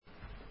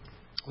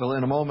Well,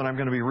 in a moment, I'm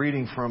going to be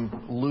reading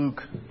from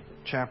Luke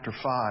chapter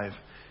 5,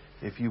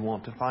 if you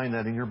want to find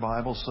that in your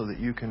Bible so that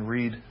you can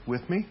read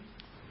with me.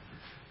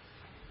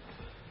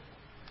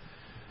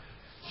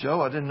 Joe,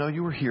 I didn't know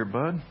you were here,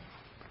 bud.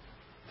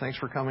 Thanks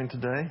for coming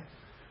today.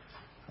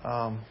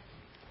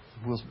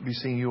 We'll be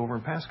seeing you over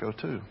in Pasco,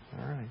 too.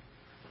 All right.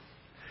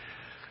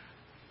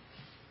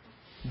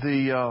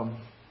 The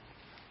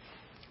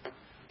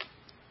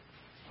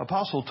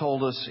Apostle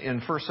told us in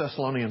 1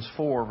 Thessalonians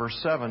 4, verse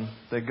 7,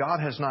 that God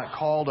has not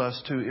called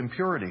us to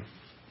impurity.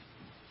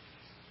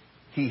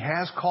 He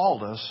has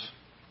called us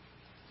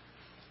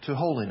to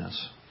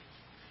holiness.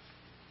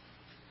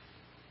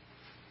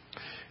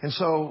 And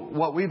so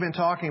what we've been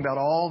talking about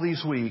all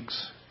these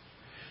weeks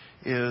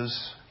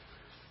is,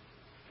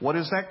 what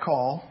is that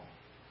call?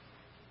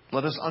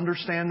 Let us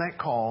understand that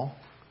call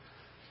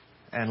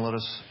and let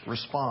us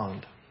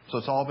respond. So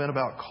it's all been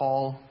about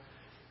call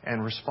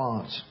and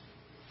response.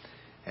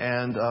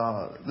 And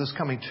this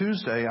coming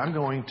Tuesday, I'm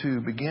going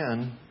to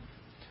begin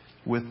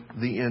with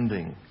the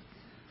ending.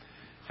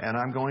 And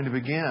I'm going to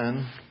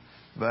begin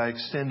by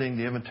extending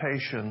the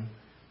invitation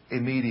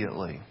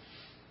immediately.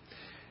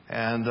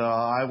 And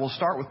I will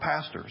start with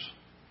pastors.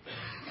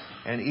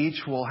 And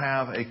each will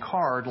have a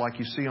card like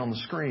you see on the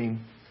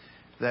screen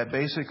that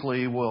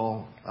basically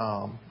will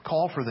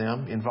call for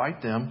them,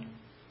 invite them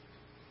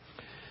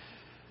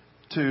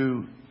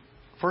to,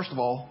 first of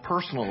all,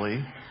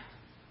 personally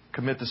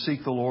commit to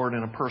seek the Lord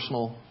in a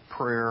personal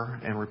prayer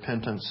and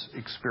repentance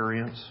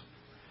experience,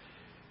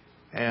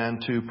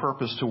 and to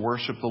purpose to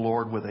worship the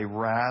Lord with a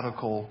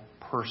radical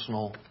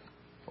personal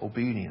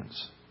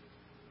obedience.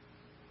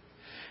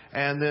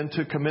 And then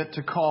to commit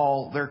to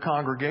call their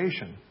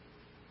congregation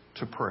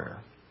to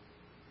prayer,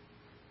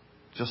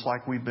 just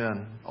like we've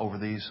been over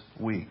these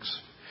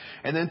weeks.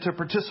 And then to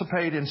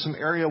participate in some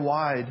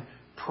area-wide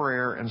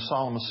prayer and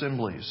solemn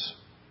assemblies,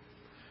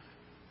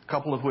 a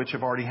couple of which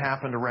have already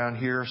happened around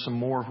here, some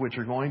more of which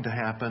are going to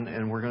happen,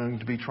 and we're going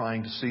to be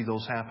trying to see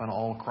those happen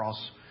all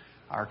across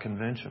our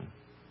convention.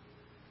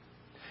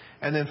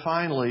 And then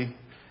finally,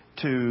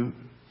 to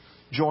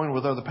join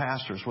with other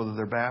pastors, whether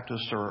they're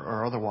Baptists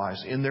or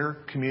otherwise, in their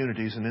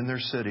communities and in their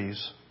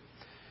cities,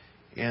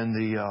 in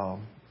the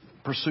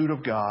pursuit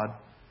of God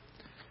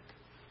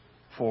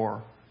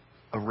for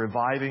a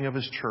reviving of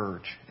His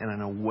church and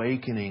an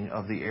awakening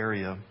of the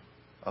area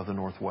of the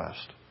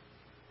Northwest.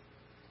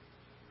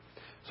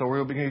 So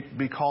we'll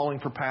be calling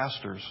for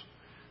pastors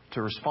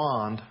to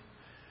respond.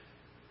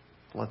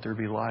 Let there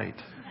be light.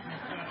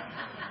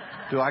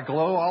 Do I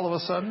glow all of a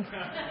sudden?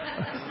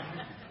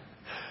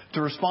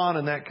 To respond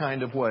in that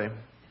kind of way.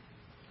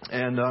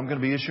 And I'm going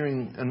to be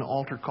issuing an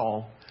altar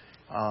call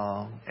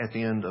at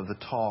the end of the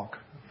talk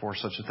for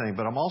such a thing.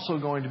 But I'm also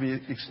going to be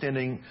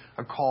extending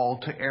a call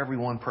to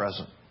everyone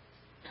present.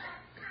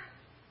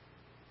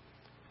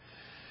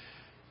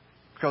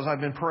 Because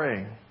I've been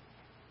praying.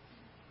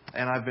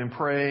 And I've been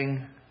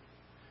praying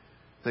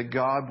that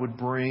God would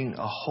bring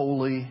a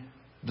holy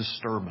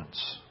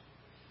disturbance.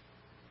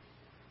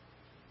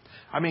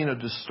 I mean a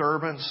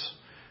disturbance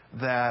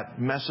that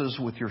messes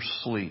with your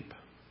sleep.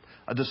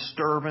 A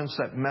disturbance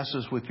that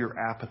messes with your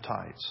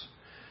appetites.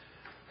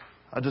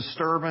 A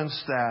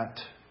disturbance that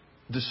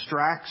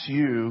distracts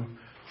you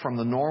from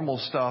the normal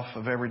stuff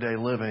of everyday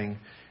living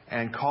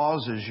and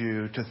causes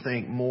you to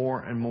think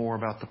more and more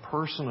about the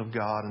person of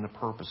God and the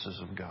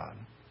purposes of God.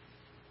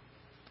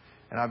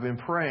 And I've been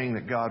praying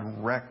that God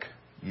wreck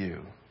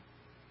you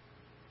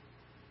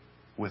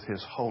with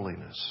His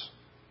holiness.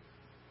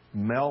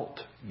 Melt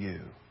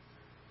you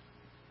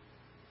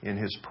in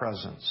His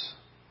presence.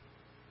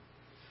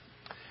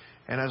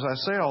 And as I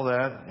say all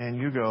that,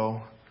 and you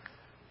go,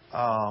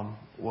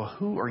 well,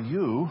 who are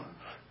you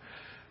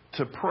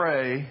to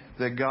pray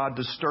that God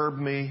disturb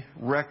me,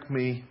 wreck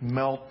me,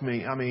 melt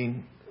me? I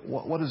mean,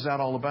 what is that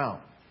all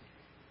about?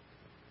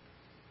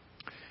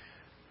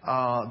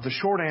 The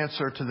short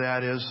answer to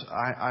that is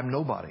I'm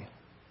nobody.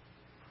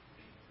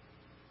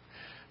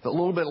 The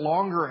little bit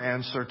longer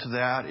answer to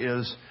that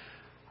is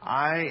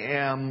I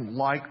am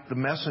like the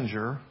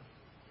messenger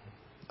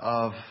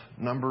of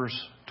Numbers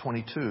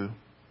 22.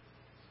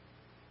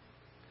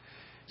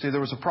 See,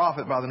 there was a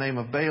prophet by the name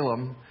of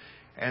Balaam,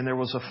 and there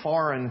was a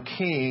foreign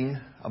king,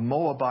 a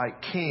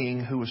Moabite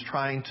king, who was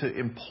trying to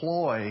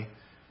employ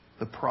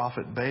the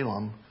prophet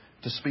Balaam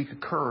to speak a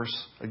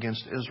curse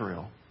against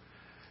Israel.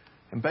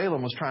 And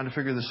Balaam was trying to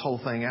figure this whole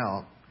thing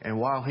out. And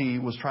while he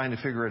was trying to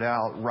figure it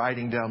out,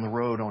 riding down the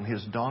road on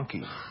his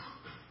donkey,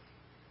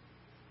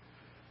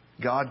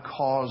 God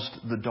caused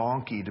the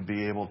donkey to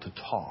be able to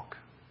talk.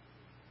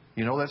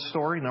 You know that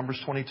story, Numbers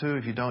 22?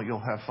 If you don't, you'll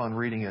have fun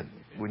reading it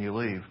when you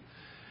leave.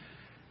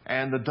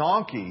 And the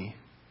donkey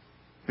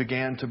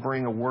began to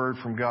bring a word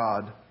from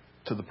God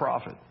to the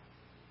prophet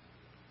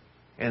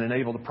and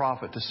enable the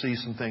prophet to see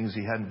some things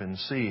he hadn't been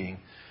seeing.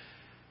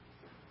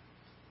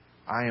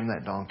 I am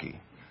that donkey.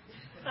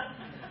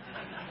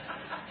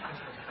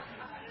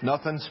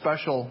 Nothing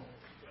special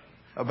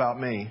about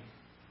me.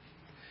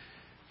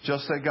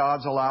 Just that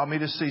God's allowed me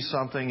to see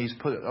something. He's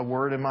put a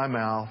word in my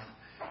mouth,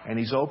 and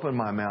He's opened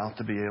my mouth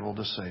to be able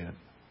to say it.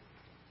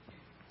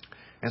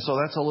 And so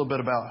that's a little bit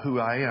about who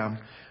I am.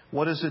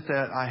 What is it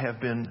that I have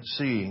been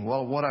seeing?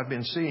 Well, what I've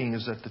been seeing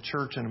is that the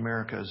church in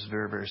America is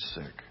very, very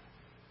sick.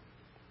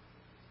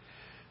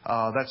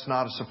 That's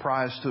not a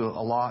surprise to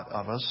a lot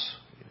of us.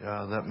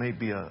 That may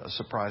be a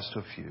surprise to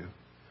a few.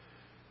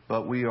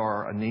 But we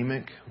are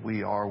anemic.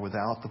 We are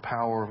without the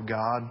power of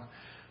God.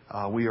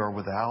 We are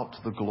without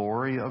the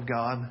glory of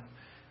God.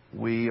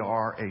 We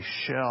are a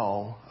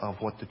shell of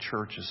what the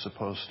church is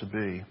supposed to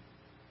be.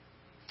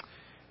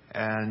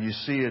 And you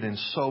see it in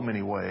so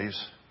many ways.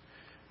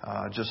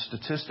 Just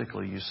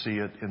statistically, you see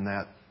it in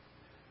that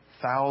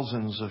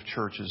thousands of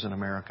churches in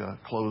America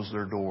close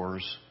their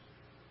doors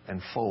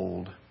and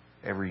fold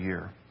every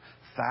year.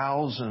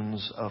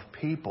 Thousands of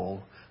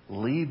people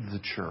leave the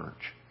church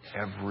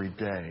every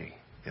day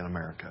in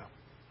America.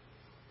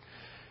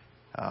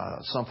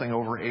 Something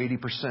over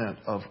 80%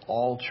 of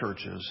all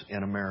churches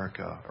in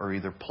America are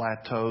either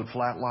plateaued,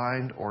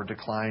 flatlined, or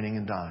declining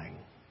and dying.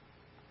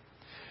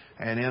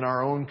 And in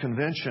our own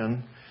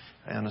convention,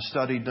 and a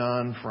study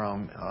done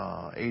from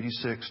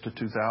 86 to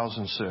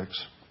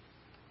 2006,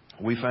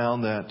 we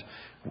found that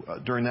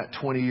during that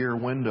 20-year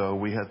window,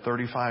 we had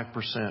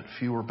 35%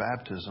 fewer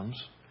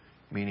baptisms,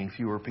 meaning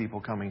fewer people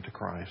coming to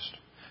Christ,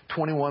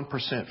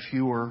 21%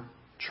 fewer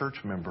church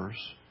members,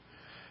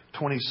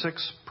 26%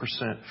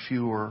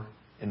 fewer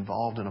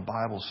involved in a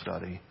Bible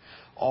study,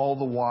 all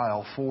the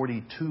while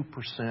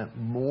 42%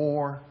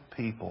 more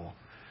people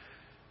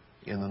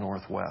in the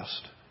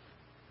Northwest.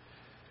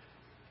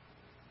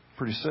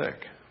 Pretty sick,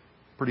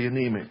 pretty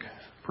anemic,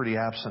 pretty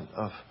absent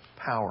of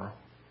power.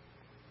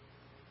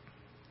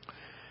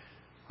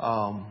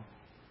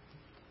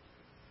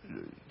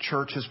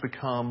 Church has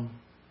become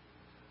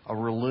a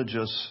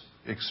religious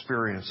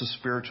experience, a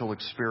spiritual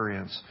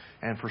experience,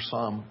 and for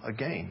some, a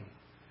game.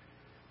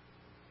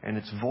 And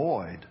it's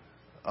void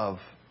of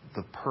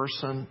the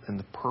person and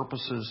the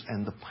purposes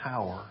and the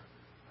power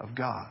of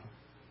God.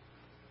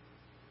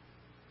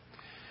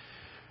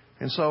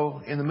 And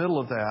so, in the middle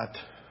of that,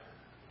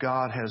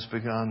 God has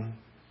begun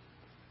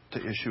to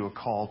issue a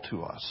call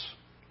to us.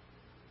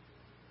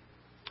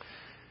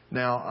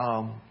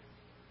 Now,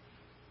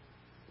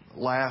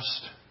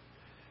 last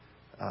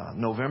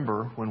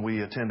November, when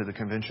we attended the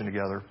convention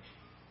together,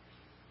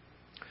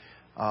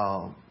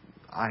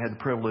 I had the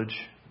privilege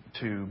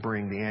to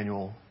bring the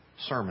annual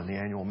sermon, the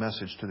annual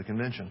message to the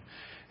convention.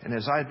 And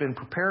as I had been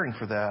preparing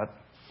for that,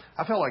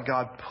 I felt like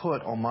God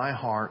put on my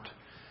heart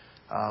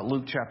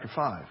Luke chapter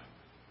 5.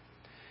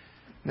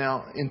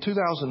 Now, in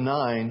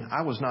 2009,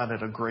 I was not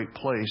at a great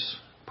place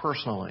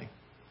personally.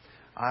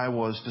 I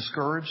was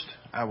discouraged.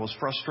 I was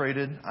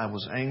frustrated. I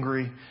was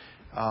angry.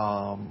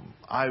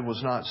 I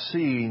was not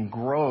seeing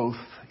growth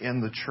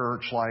in the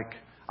church like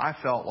I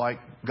felt like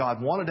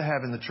God wanted to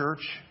have in the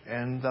church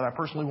and that I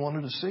personally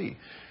wanted to see.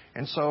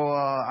 And so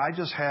I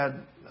just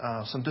had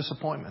some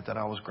disappointment that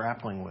I was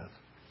grappling with.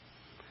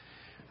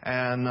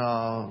 And,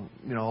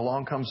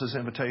 along comes this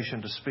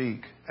invitation to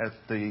speak at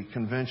the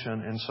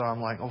convention. And so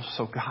I'm like, oh,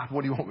 so God,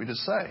 what do you want me to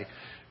say?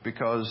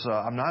 Because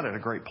I'm not at a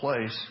great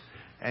place.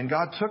 And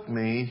God took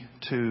me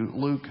to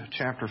Luke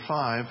chapter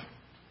 5.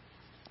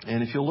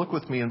 And if you'll look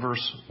with me in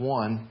verse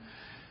 1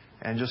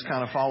 and just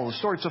kind of follow the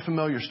story, it's a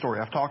familiar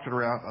story. I've talked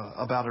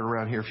about it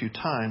around here a few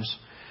times.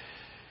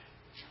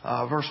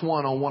 Verse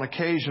 1, on one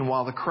occasion,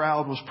 while the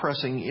crowd was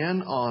pressing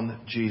in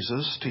on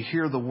Jesus to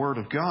hear the word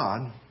of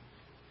God,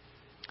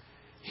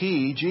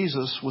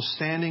 Jesus, was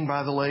standing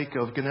by the lake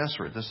of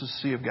Gennesaret. This is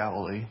the Sea of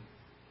Galilee.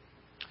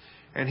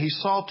 And he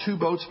saw two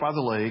boats by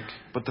the lake,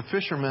 but the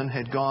fishermen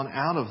had gone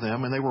out of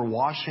them, and they were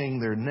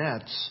washing their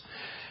nets.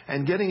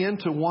 And getting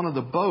into one of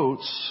the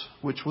boats,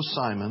 which was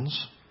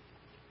Simon's,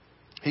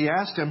 he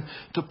asked him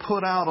to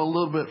put out a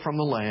little bit from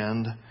the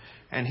land,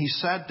 and he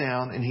sat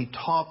down and he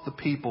taught the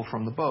people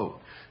from the boat.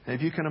 And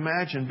if you can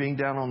imagine being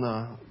down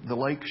on the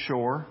lake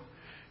shore,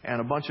 and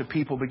a bunch of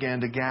people began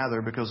to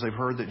gather because they've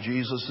heard that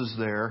Jesus is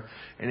there.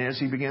 And as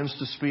he begins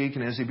to speak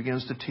and as he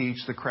begins to teach,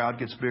 the crowd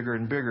gets bigger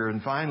and bigger.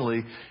 And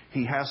finally,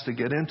 he has to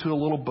get into a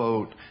little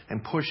boat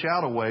and push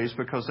out a ways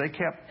because they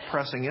kept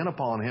pressing in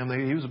upon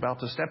him. He was about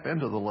to step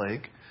into the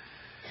lake.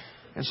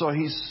 And so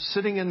he's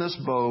sitting in this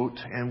boat,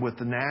 and with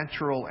the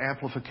natural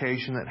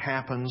amplification that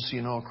happens,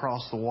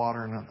 across the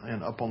water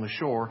and up on the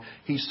shore,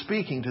 he's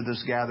speaking to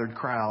this gathered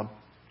crowd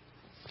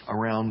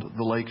around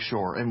the lake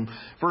shore. And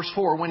verse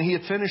 4, when he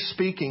had finished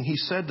speaking, he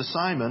said to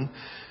Simon,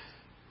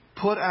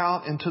 "Put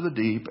out into the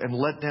deep and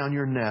let down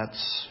your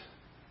nets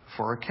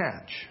for a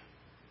catch."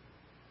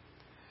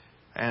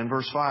 And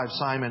verse 5,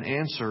 Simon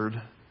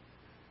answered,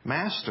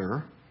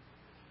 "Master,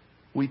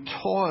 we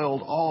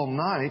toiled all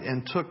night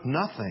and took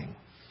nothing.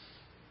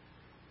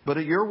 But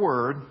at your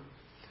word,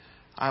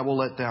 I will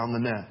let down the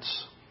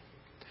nets."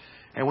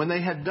 And when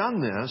they had done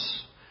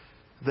this,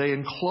 they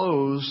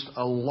enclosed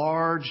a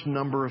large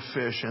number of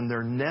fish, and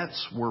their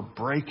nets were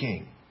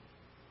breaking.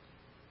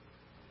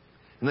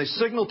 And they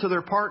signaled to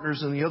their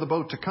partners in the other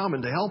boat to come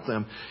and to help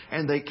them.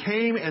 And they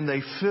came and they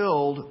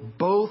filled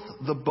both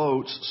the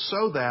boats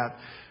so that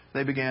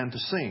they began to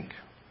sink.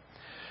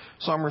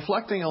 So I'm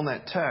reflecting on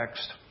that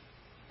text.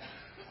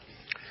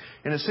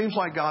 And it seems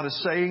like God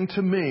is saying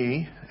to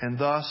me, and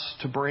thus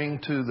to bring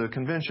to the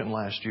convention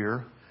last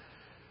year,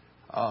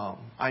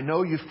 I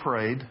know you've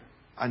prayed.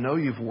 I know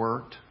you've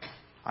worked.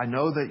 I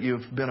know that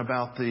you've been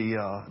about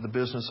the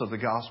business of the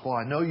gospel.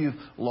 I know you've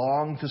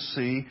longed to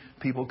see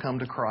people come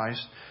to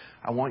Christ.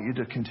 I want you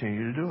to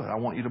continue to do it. I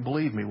want you to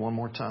believe me one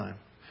more time.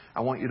 I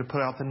want you to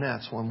put out the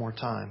nets one more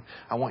time.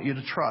 I want you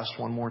to trust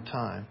one more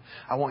time.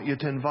 I want you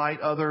to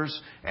invite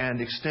others and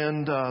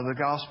extend the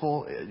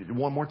gospel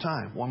one more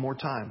time, one more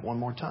time, one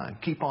more time.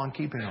 Keep on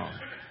keeping on.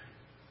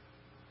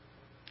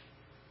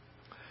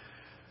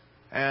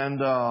 And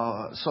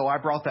so I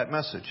brought that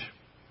message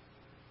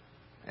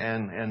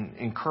and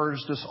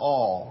encouraged us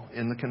all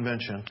in the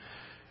convention.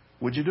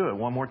 Would you do it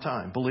one more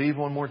time? Believe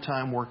one more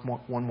time, work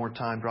one more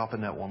time, drop a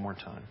net one more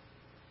time.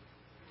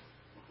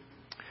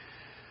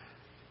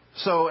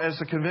 So as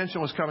the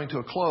convention was coming to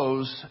a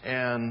close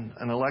and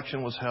an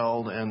election was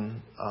held and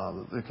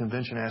the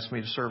convention asked me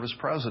to serve as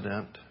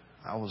president,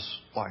 I was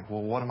like,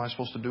 well, what am I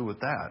supposed to do with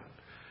that?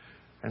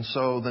 And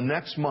so the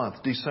next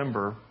month,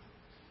 December,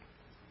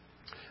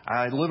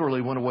 I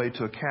literally went away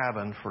to a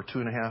cabin for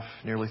 2.5,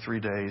 nearly 3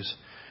 days,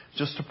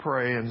 just to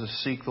pray and to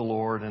seek the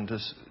Lord and to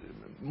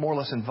more or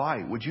less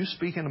invite, would you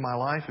speak into my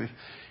life?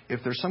 If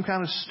there's some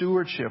kind of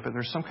stewardship, if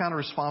there's some kind of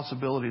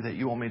responsibility that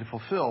you want me to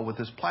fulfill with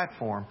this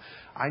platform,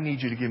 I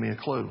need you to give me a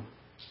clue.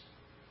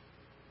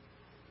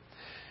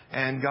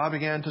 And God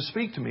began to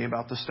speak to me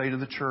about the state of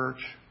the church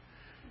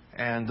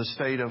and the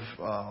state of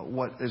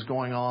what is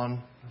going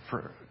on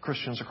for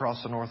Christians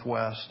across the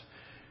Northwest,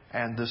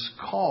 and this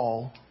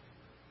call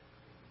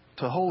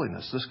to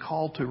holiness, this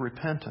call to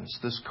repentance,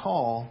 this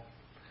call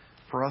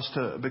for us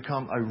to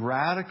become a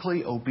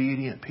radically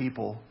obedient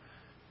people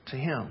to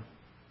Him.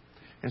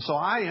 And so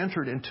I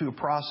entered into a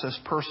process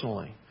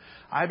personally.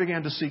 I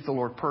began to seek the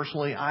Lord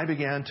personally. I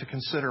began to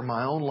consider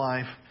my own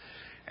life.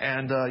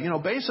 And,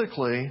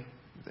 basically,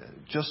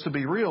 just to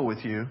be real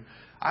with you,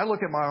 I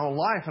look at my own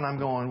life and I'm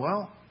going,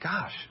 well,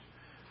 gosh,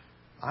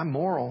 I'm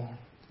moral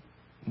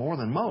more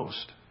than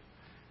most.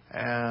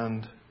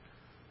 And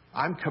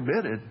I'm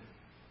committed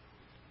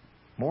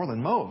more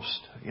than most.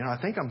 I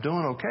think I'm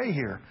doing okay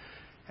here.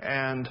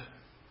 And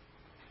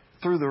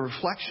through the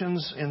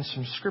reflections in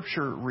some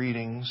scripture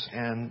readings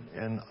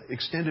and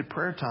extended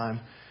prayer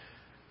time,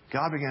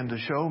 God began to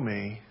show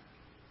me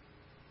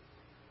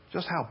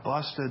just how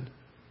busted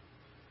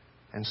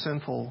and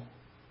sinful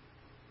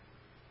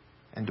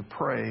and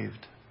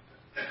depraved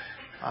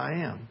I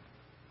am.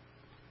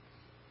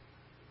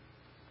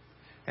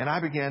 And I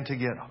began to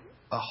get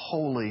a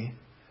holy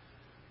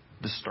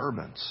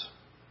disturbance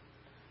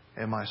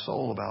in my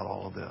soul about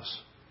all of this.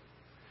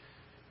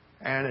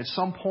 And at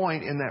some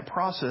point in that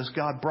process,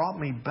 God brought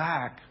me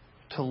back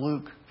to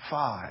Luke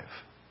 5.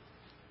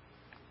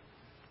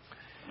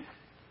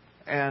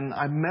 And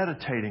I'm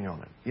meditating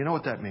on it. You know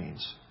what that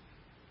means?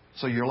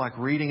 So you're like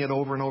reading it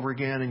over and over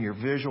again, and you're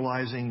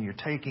visualizing, you're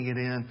taking it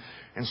in.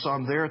 And so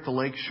I'm there at the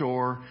lake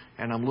shore,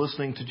 and I'm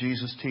listening to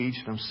Jesus teach,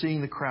 and I'm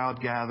seeing the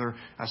crowd gather.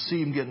 I see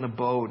him get in a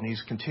boat, and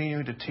he's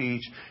continuing to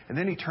teach. And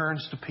then he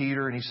turns to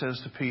Peter, and he says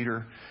to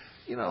Peter,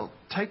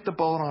 take the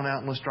boat on out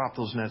and let's drop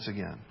those nets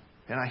again.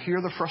 And I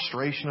hear the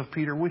frustration of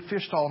Peter. We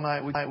fished all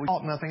night. We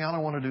caught nothing. I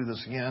don't want to do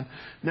this again.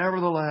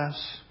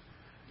 Nevertheless,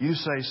 you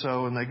say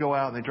so. And they go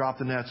out and they drop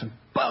the nets and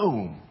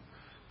boom,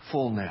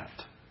 full net.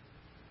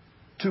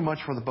 Too much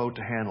for the boat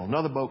to handle.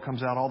 Another boat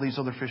comes out. All these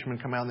other fishermen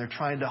come out and they're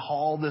trying to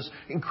haul this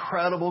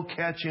incredible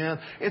catch in.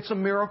 It's a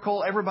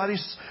miracle.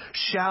 Everybody's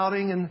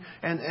shouting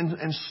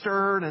and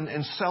stirred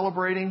and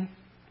celebrating.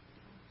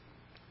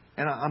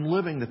 And I'm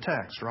living the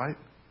text, right?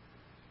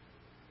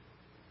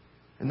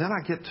 And then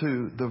I get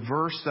to the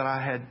verse that I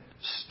had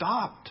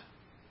stopped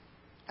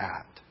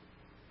at.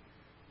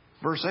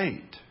 Verse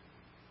 8.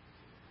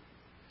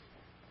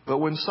 But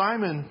when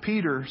Simon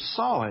Peter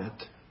saw it,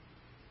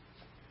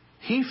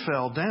 he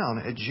fell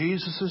down at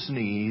Jesus'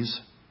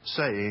 knees,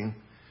 saying,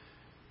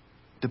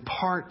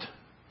 "Depart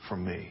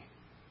from me,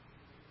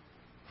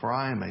 for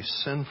I am a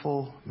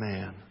sinful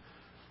man,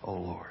 O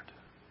Lord."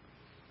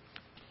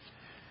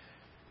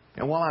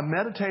 And while I'm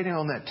meditating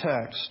on that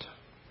text,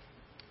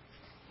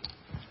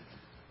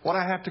 what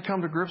I have to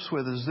come to grips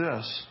with is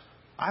this.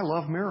 I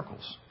love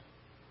miracles.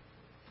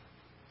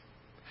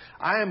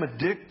 I am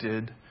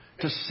addicted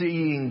to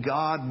seeing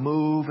God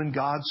move and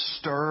God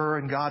stir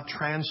and God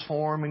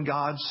transform and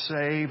God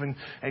save and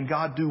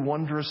God do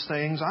wondrous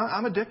things.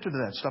 I'm addicted to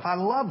that stuff. I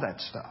love that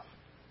stuff.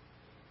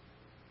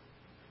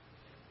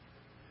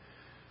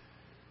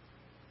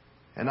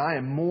 And I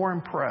am more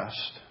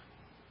impressed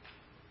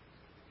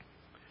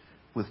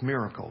with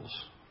miracles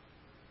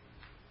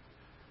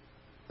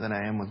than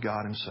I am with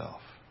God Himself.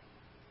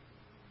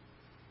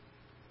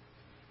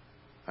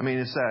 I mean,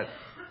 it's that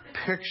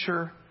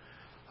picture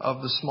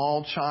of the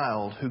small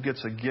child who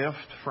gets a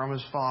gift from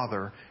his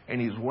father, and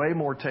he's way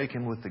more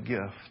taken with the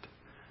gift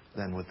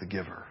than with the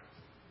giver.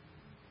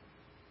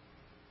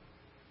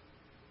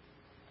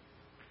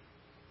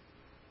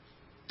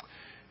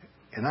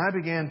 And I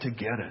began to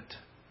get it.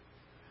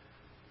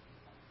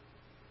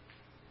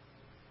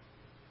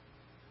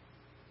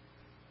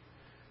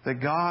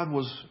 that God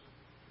was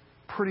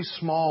pretty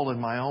small in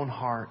my own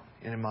heart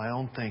and in my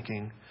own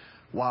thinking,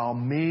 while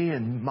me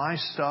and my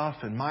stuff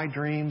and my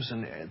dreams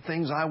and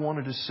things I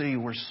wanted to see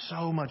were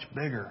so much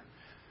bigger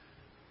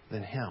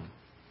than Him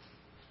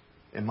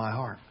in my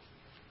heart.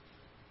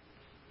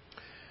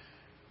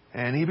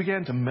 And He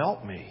began to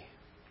melt me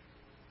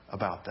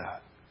about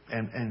that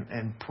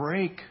and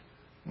break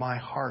my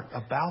heart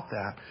about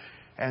that.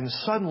 And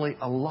suddenly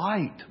a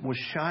light was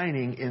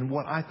shining in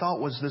what I thought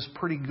was this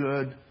pretty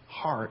good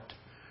heart.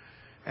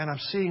 And I'm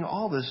seeing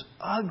all this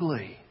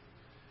ugly,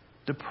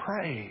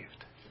 depraved,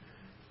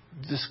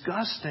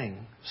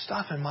 disgusting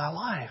stuff in my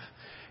life.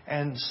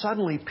 And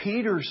suddenly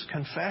Peter's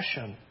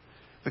confession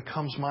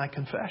becomes my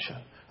confession.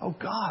 Oh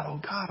God, oh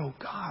God, oh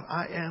God,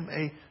 I am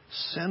a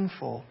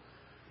sinful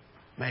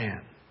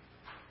man.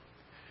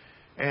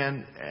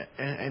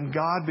 And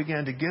God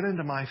began to get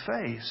into my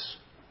face.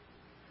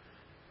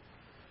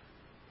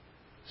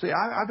 See,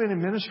 I've been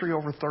in ministry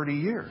over 30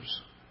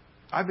 years.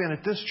 I've been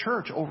at this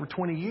church over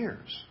 20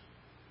 years.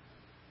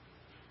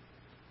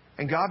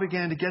 And God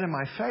began to get in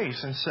my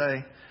face and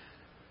say,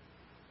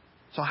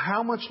 so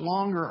how much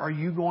longer are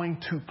you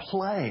going to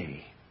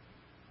play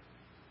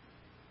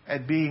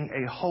at being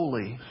a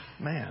holy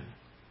man?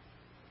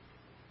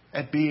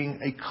 At being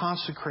a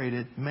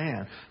consecrated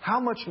man? How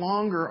much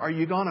longer are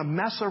you going to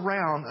mess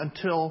around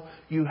until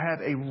you have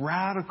a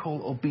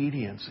radical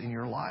obedience in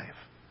your life?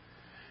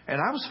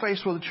 And I was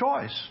faced with a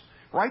choice.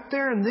 Right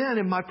there and then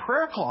in my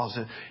prayer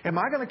closet. Am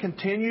I going to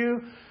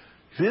continue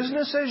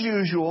business as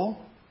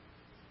usual?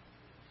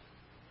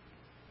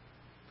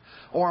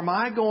 Or am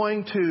I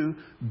going to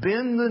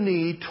bend the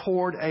knee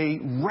toward a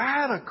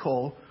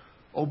radical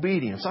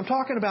obedience? I'm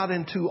talking about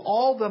into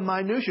all the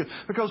minutiae.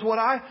 Because what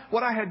I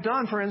had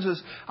done, friends,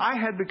 is I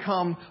had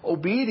become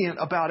obedient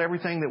about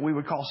everything that we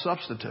would call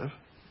substantive.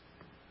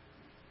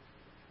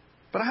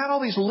 But I had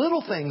all these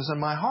little things in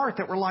my heart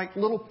that were like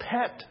little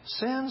pet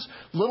sins,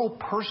 little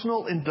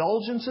personal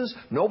indulgences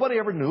nobody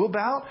ever knew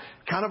about.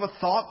 Kind of a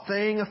thought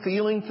thing, a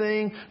feeling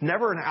thing,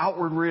 never an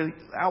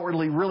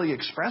outwardly really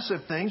expressive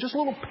thing, just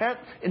little pet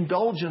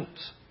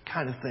indulgence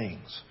kind of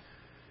things.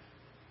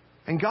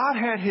 And God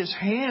had His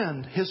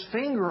hand, His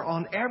finger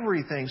on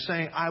everything,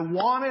 saying, I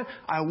want it,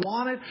 I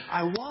want it,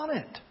 I want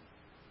it.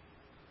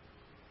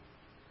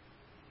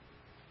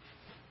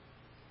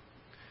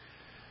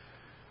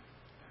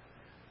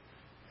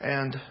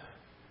 And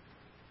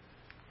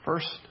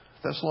 1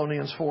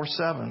 Thessalonians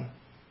 4:7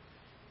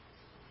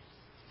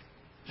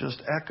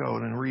 just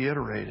echoed and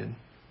reiterated,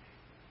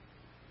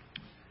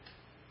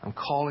 I'm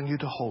calling you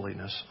to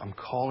holiness. I'm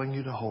calling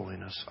you to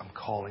holiness. I'm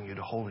calling you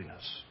to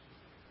holiness.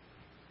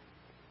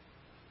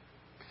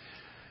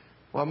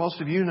 Well,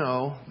 most of you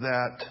know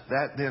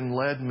that then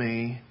led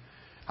me,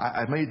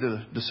 I made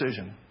the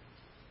decision.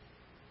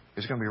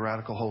 It's going to be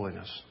radical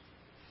holiness.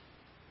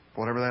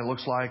 Whatever that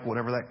looks like,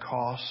 whatever that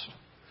costs.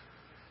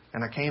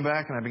 And I came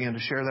back and I began to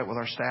share that with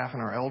our staff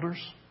and our elders.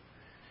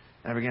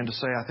 And I began to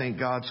say, I think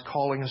God's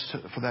calling us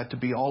for that to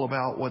be all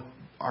about what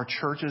our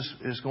church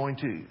is going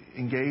to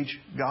engage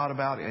God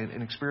about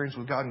and experience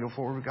with God and go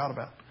forward with God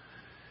about.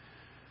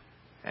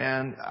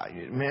 And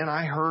man,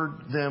 I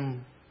heard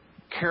them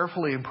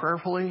carefully and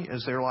prayerfully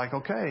as they're like,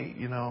 okay,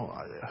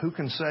 who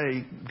can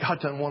say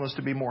God doesn't want us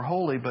to be more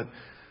holy, but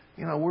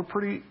we're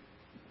pretty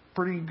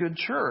good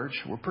church.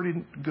 We're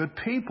pretty good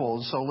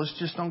people. So let's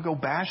just don't go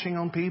bashing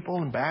on people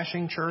and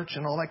bashing church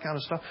and all that kind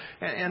of stuff.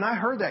 And I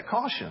heard that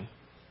caution.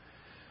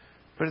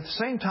 But at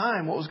the same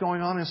time, what was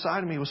going on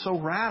inside of me was so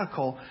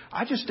radical,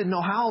 I just didn't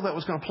know how that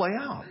was going to play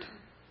out.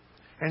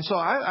 And so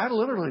I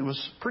literally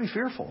was pretty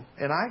fearful.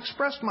 And I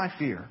expressed my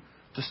fear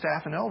to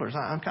staff and elders.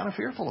 I'm kind of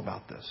fearful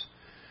about this.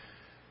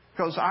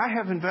 Because I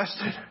have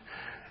invested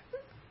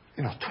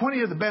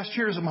 20 of the best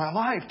years of my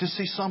life to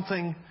see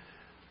something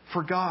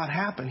for God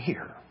happen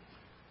here.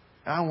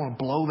 I don't want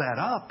to blow that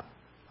up.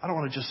 I don't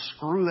want to just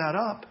screw that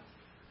up.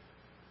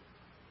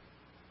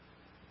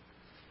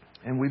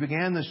 And we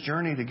began this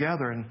journey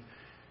together,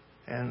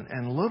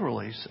 and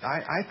literally,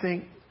 I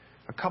think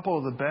a couple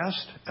of the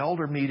best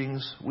elder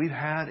meetings we've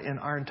had in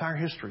our entire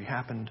history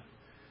happened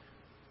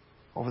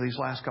over these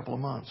last couple of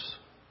months.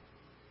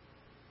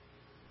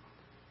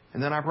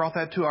 And then I brought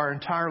that to our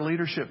entire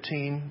leadership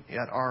team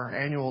at our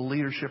annual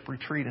leadership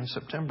retreat in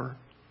September.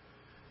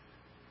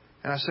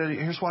 And I said,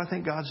 here's what I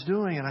think God's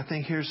doing, and I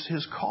think here's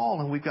His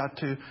call, and we've got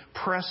to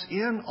press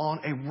in on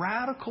a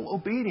radical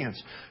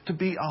obedience, to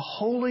be a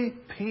holy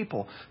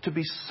people, to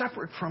be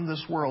separate from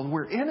this world.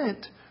 We're in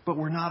it, but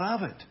we're not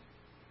of it.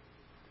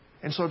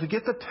 And so to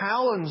get the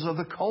talons of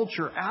the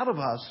culture out of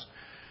us,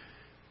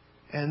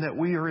 and that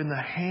we are in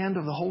the hand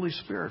of the Holy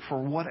Spirit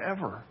for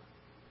whatever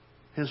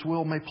His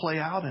will may play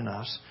out in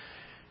us.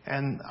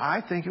 And I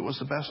think it was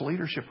the best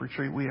leadership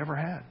retreat we ever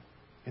had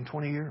in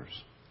 20 years.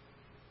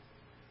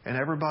 And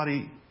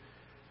everybody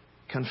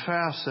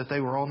confessed that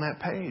they were on that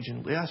page.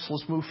 And yes,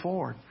 let's move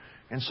forward.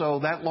 And so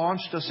that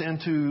launched us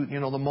into,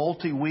 the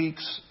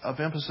multi-weeks of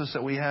emphasis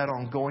that we had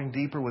on going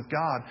deeper with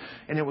God.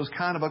 And it was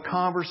kind of a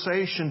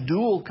conversation,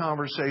 dual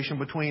conversation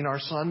between our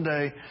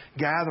Sunday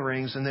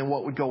gatherings and then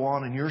what would go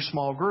on in your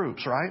small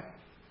groups, right?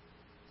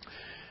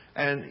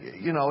 And,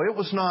 it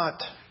was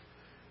not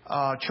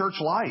church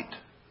light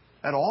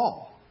at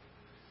all.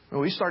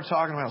 We started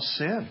talking about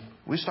sin.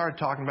 We started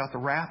talking about the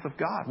wrath of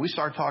God. We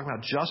started talking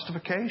about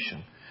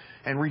justification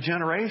and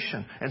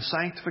regeneration and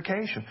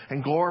sanctification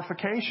and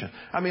glorification.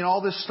 I mean,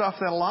 all this stuff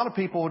that a lot of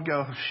people would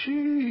go,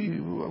 "Gee,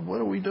 what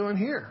are we doing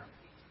here?"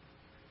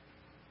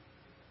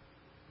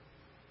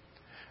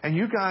 And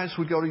you guys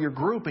would go to your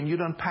group and you'd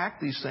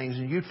unpack these things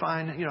and you'd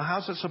find,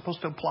 how's it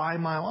supposed to apply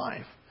in my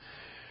life?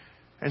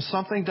 And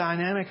something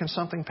dynamic and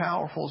something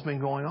powerful has been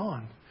going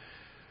on,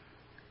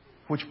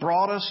 which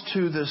brought us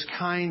to this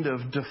kind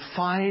of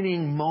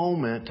defining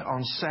moment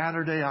on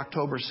Saturday,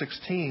 October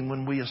 16,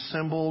 when we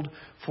assembled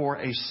for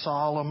a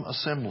solemn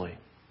assembly.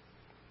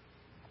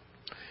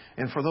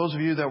 And for those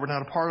of you that were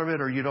not a part of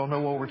it or you don't know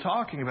what we're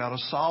talking about, a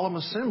solemn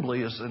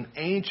assembly is an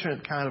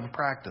ancient kind of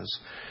practice.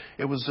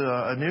 It was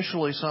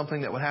initially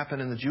something that would happen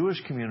in the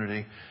Jewish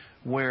community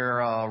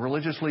where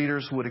religious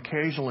leaders would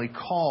occasionally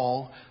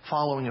call,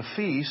 following a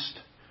feast,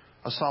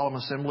 a solemn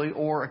assembly,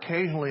 or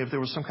occasionally if there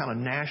was some kind of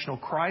national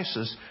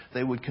crisis,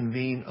 they would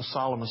convene a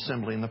solemn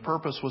assembly. And the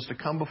purpose was to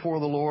come before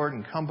the Lord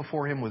and come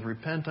before Him with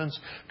repentance,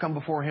 come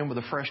before Him with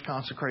a fresh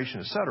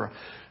consecration, etc.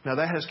 Now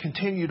that has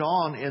continued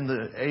on in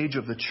the age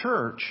of the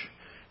church,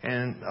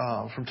 and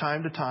from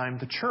time to time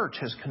the church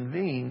has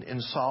convened in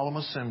solemn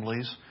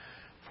assemblies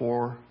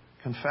for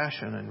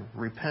confession and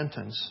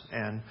repentance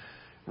and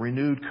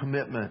renewed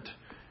commitment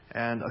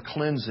and a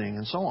cleansing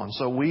and so on.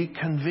 So we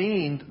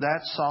convened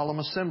that solemn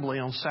assembly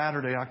on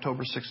Saturday,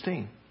 October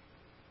 16.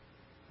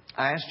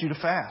 I asked you to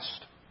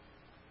fast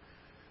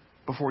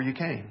before you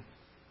came.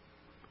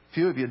 A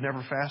few of you had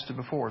never fasted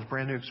before. It's a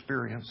brand new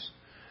experience.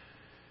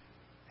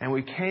 And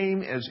we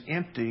came as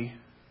empty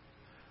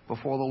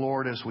before the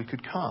Lord as we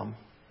could come.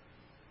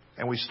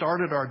 And we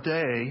started our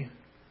day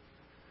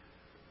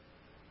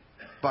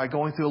by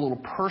going through a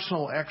little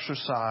personal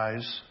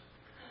exercise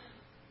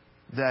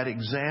that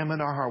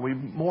examined our heart. We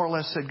more or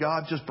less said,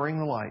 "God, just bring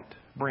the light.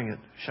 Bring it.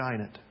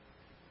 Shine it.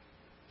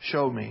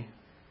 Show me."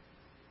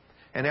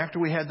 And after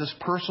we had this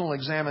personal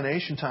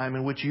examination time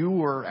in which you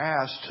were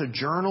asked to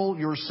journal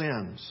your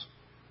sins,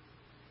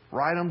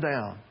 write them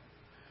down,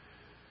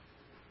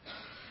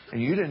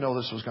 and you didn't know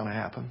this was going to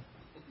happen,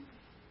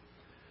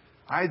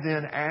 I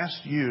then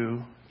asked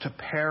you to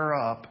pair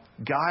up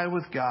guy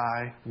with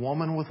guy,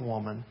 woman with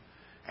woman,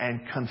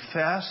 and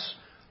confess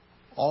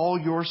all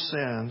your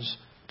sins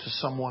to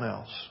someone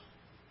else,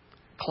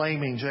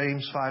 claiming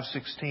James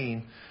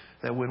 5:16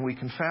 that when we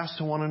confess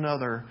to one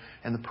another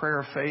and the prayer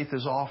of faith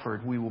is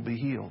offered, we will be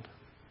healed.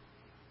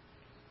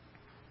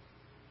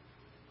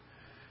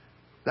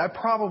 That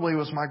probably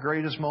was my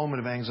greatest moment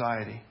of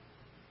anxiety,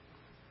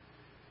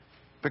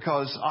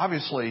 because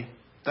obviously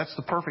that's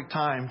the perfect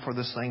time for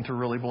this thing to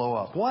really blow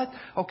up. What?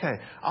 Okay,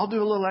 I'll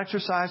do a little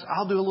exercise.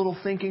 I'll do a little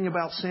thinking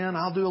about sin.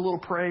 I'll do a little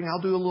praying. I'll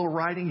do a little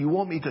writing. You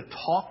want me to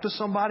talk to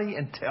somebody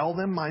and tell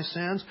them my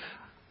sins?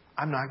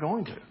 I'm not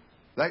going to.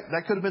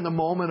 That could have been the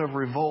moment of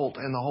revolt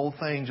and the whole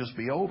thing just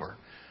be over.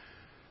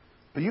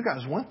 But you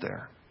guys went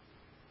there.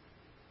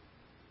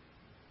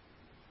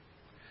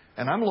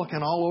 And I'm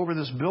looking all over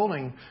this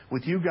building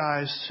with you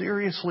guys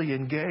seriously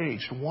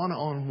engaged,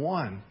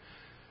 one-on-one,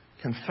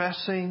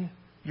 confessing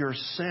your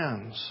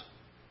sins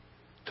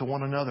to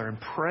one another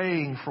and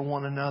praying for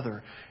one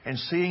another and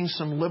seeing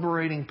some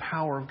liberating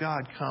power of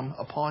God come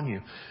upon you.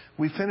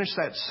 We finished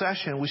that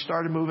session. We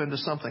started moving to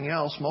something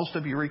else. Most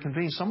of you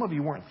reconvened. Some of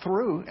you weren't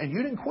through and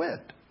you didn't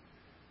quit.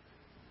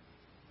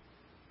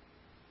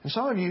 And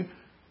some of you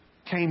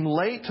came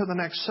late to the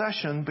next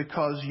session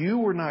because you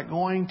were not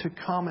going to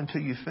come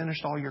until you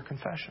finished all your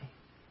confession.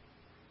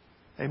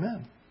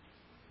 Amen.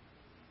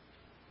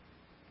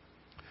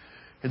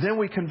 And then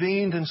we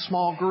convened in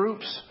small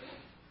groups,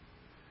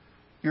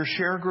 your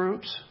share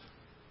groups,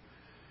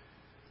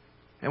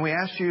 and we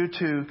asked you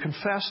to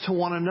confess to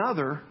one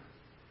another,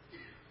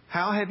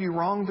 how have you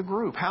wronged the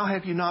group? How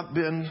have you not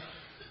been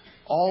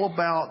all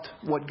about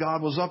what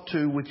God was up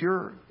to with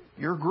your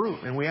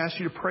group? And we asked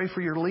you to pray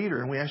for your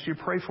leader, and we asked you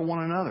to pray for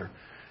one another.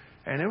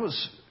 And it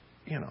was,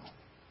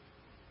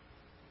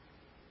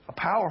 a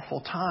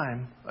powerful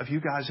time of you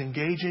guys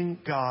engaging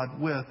God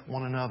with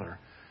one another.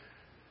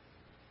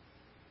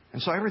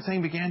 And so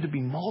everything began to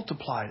be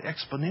multiplied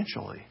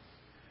exponentially.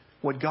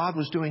 What God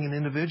was doing in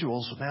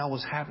individuals now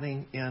was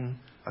happening in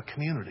a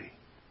community.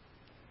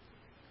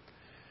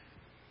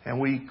 And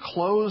we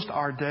closed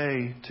our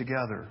day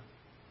together,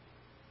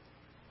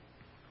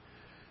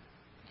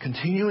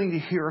 continuing to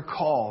hear a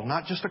call,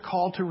 not just a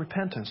call to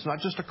repentance, not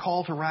just a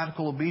call to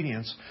radical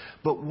obedience,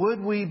 but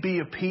would we be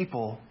a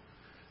people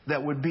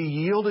that would be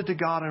yielded to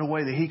God in a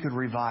way that He could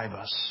revive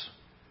us,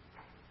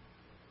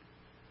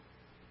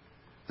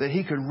 that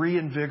He could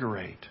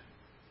reinvigorate,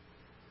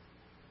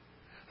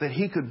 that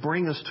He could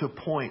bring us to a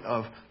point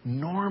of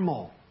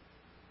normal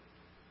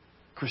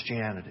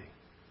Christianity.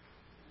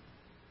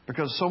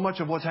 Because so much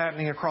of what's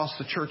happening across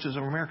the churches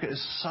of America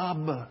is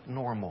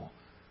subnormal.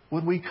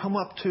 Would we come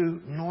up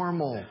to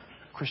normal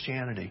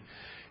Christianity?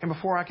 And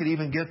before I could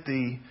even get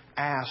the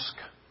ask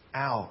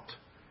out,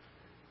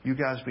 you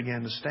guys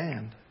began to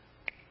stand.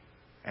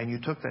 And you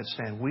took that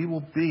stand. We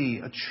will be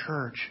a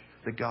church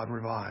that God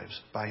revives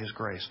by His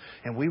grace.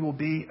 And we will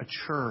be a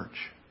church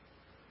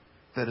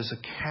that is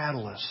a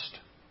catalyst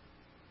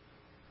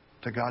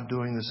to God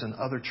doing this in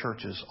other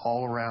churches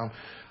all around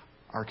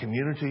our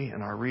community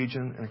and our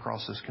region and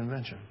across this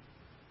convention.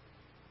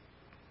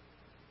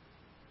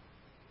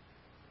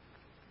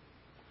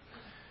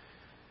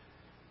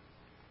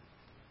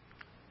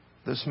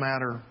 This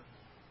matter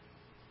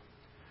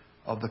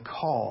of the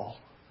call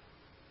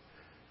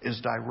is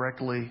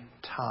directly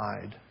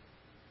tied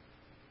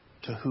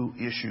to who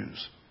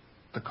issues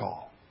the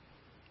call.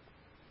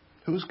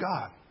 Who's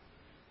God?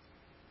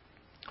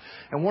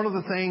 And one of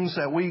the things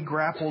that we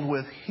grappled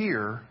with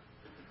here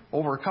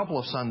over a couple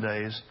of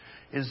Sundays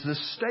is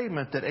this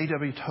statement that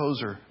A.W.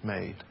 Tozer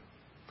made.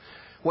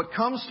 What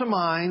comes to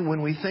mind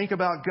when we think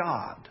about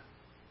God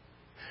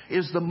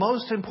is the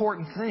most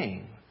important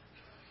thing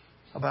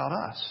about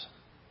us.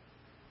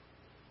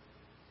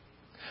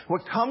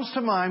 What comes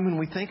to mind when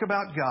we think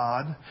about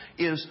God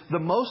is the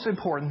most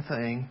important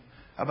thing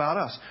about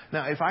us.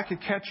 Now, if I could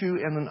catch you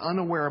in an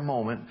unaware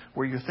moment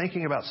where you're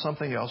thinking about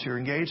something else, you're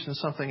engaged in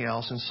something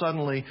else, and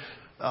suddenly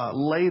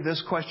lay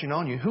this question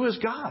on you, who is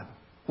God?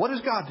 What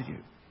is God to you?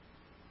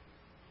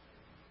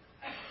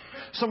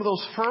 Some of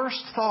those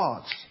first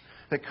thoughts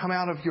that come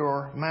out of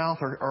your mouth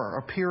or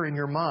appear in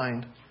your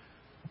mind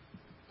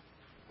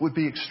would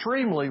be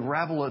extremely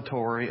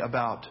revelatory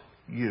about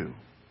you.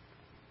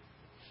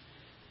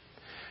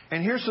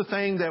 And here's the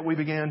thing that we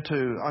began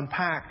to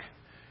unpack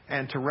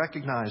and to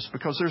recognize,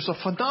 because there's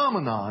a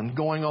phenomenon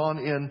going on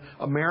in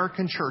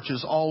American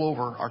churches all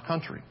over our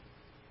country.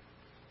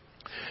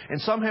 And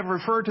some have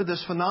referred to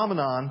this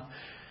phenomenon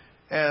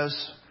as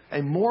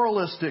a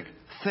moralistic,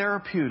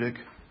 therapeutic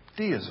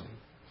deism,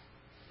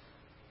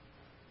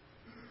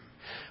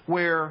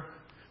 where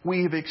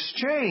we've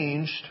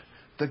exchanged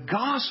the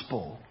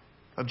gospel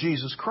of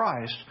Jesus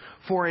Christ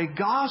for a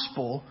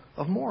gospel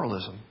of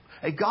moralism,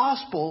 a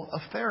gospel of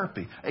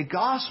therapy, a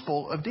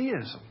gospel of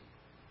deism.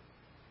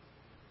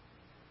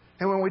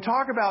 And when we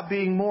talk about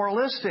being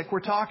moralistic, we're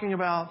talking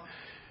about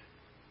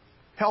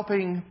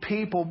helping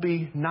people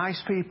be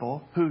nice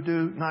people who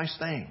do nice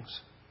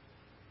things.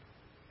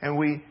 And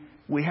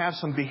we have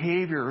some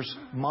behaviors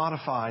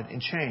modified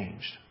and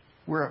changed.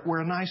 We're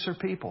a nicer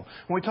people.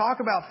 When we talk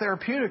about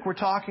therapeutic, we're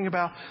talking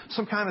about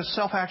some kind of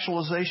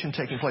self-actualization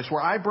taking place,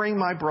 where I bring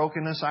my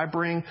brokenness, I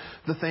bring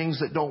the things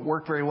that don't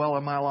work very well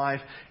in my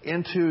life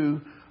into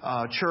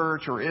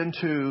church or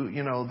into,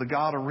 the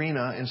God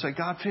arena and say,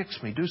 God,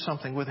 fix me, do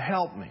something with,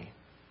 help me.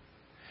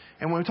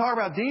 And when we talk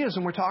about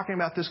deism, we're talking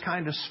about this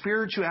kind of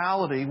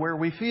spirituality where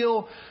we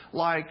feel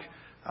like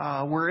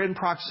we're in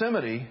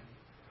proximity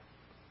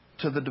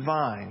to the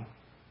divine.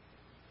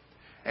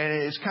 And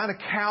it's kind of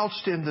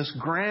couched in this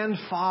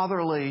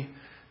grandfatherly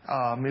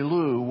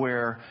milieu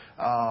where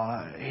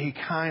he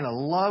kind of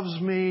loves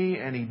me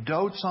and he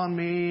dotes on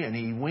me and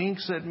he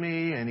winks at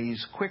me and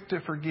he's quick to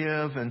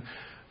forgive. And,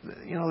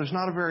 there's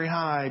not a very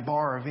high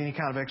bar of any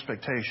kind of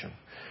expectation.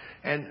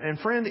 And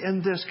friend,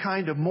 in this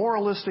kind of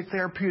moralistic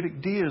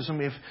therapeutic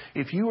deism,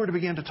 if you were to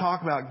begin to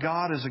talk about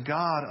God as a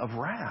God of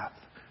wrath,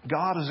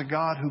 God is a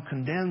God who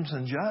condemns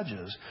and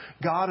judges,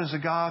 God is a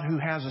God who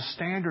has a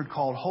standard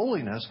called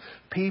holiness,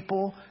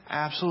 people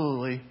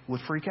absolutely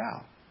would freak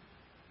out.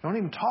 Don't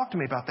even talk to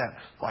me about that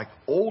like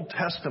Old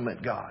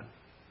Testament God.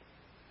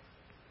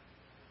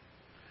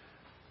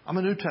 I'm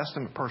a New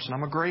Testament person.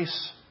 I'm a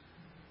grace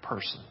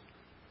person.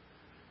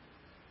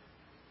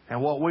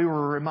 And what we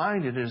were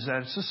reminded is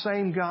that it's the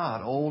same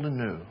God, Old and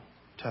New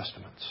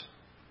Testaments.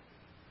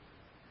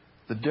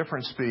 The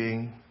difference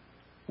being,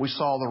 we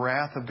saw the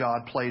wrath of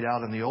God played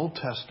out in the Old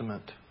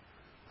Testament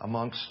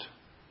amongst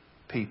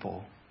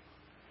people.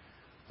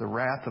 The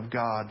wrath of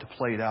God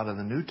played out in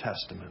the New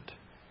Testament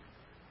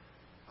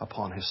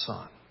upon His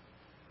Son.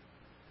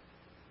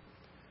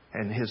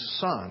 And His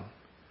Son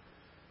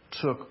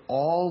took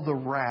all the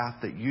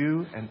wrath that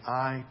you and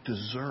I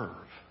deserve.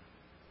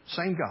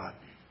 Same God.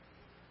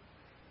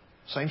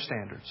 Same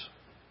standards.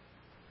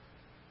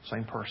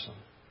 Same person.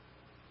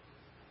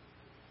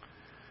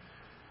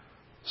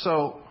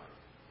 So,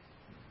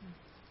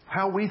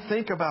 how we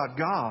think about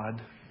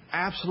God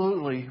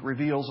absolutely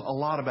reveals a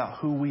lot about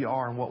who we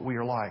are and what we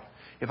are like.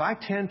 If I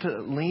tend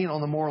to lean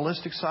on the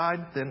moralistic side,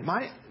 then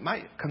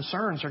my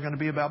concerns are going to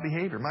be about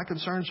behavior. My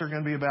concerns are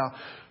going to be about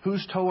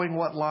who's towing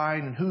what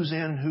line and who's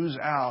in, who's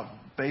out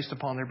based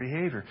upon their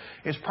behavior.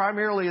 It's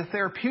primarily a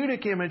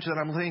therapeutic image that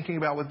I'm thinking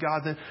about with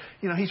God. That,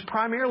 He's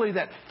primarily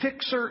that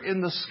fixer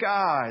in the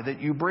sky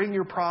that you bring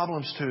your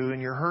problems to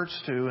and your hurts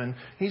to, and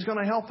He's going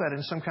to help that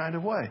in some kind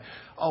of way.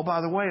 Oh,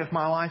 by the way, if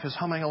my life is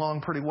humming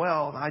along pretty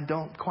well, I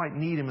don't quite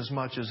need Him as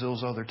much as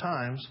those other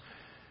times.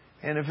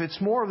 And if it's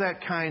more of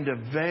that kind of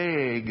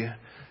vague,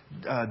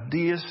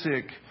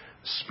 deistic,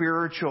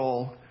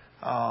 spiritual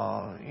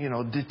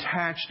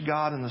detached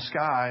God in the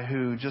sky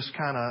who just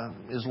kind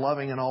of is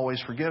loving and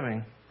always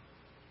forgiving.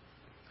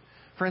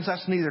 Friends,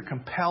 that's neither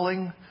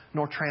compelling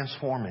nor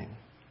transforming.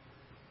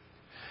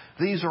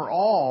 These are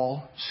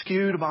all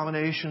skewed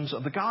abominations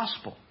of the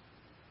gospel.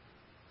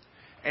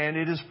 And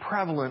it is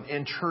prevalent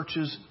in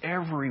churches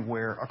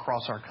everywhere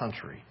across our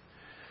country.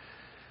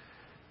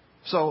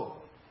 So,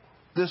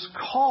 this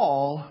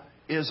call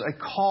is a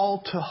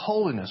call to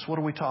holiness. What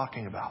are we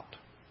talking about?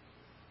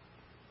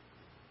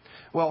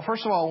 Well,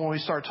 first of all, when we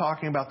start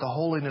talking about the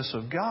holiness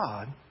of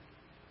God,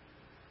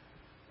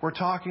 we're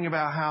talking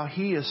about how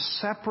He is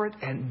separate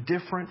and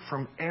different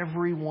from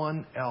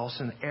everyone else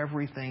and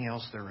everything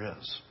else there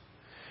is.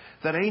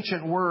 That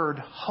ancient word,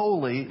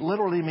 holy,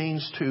 literally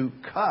means to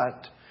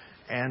cut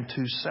and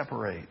to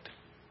separate.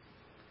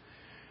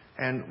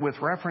 And with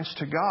reference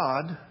to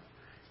God,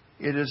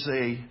 it is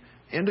an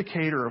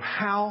indicator of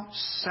how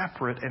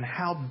separate and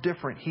how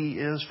different He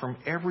is from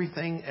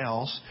everything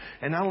else.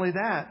 And not only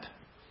that,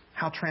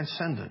 how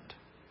transcendent.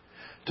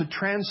 To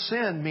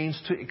transcend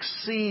means to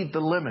exceed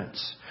the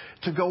limits,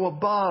 to go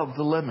above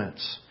the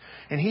limits.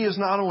 And He is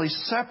not only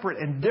separate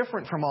and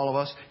different from all of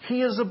us,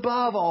 He is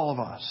above all of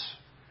us.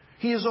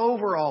 He is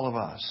over all of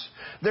us.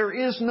 There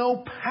is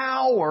no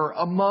power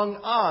among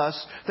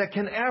us that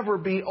can ever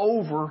be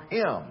over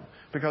Him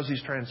because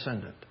He's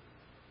transcendent.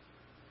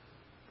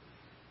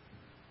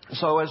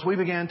 So as we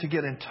began to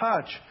get in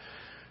touch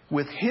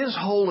with His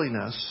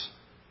holiness,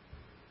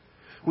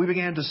 we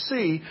began to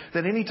see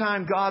that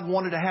anytime God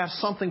wanted to have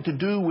something to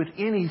do with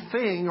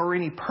anything or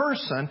any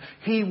person,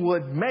 He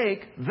would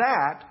make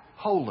that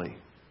holy.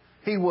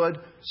 He would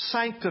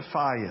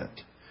sanctify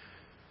it.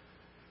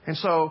 And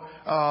so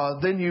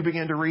then you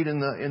begin to read in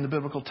the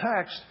biblical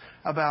text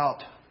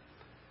about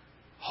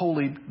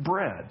holy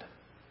bread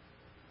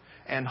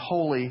and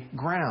holy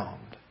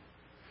ground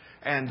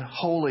and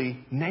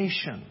holy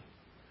nation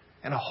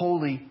and a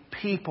holy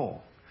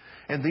people.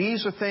 And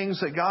these are things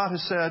that God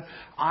has said,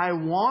 I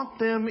want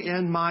them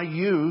in my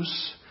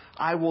use.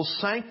 I will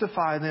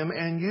sanctify them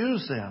and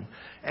use them.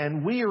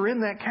 And we are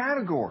in that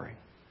category.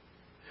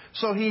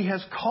 So He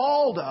has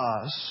called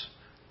us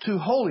to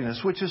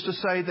holiness, which is to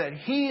say that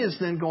He is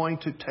then going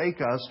to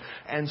take us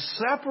and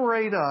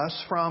separate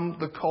us from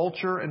the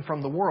culture and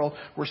from the world.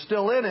 We're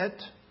still in it,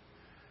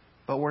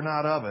 but we're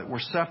not of it. We're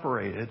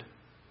separated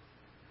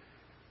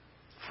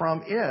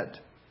from it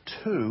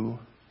to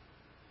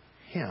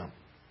Him.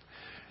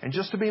 And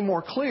just to be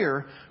more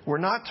clear, we're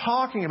not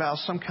talking about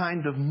some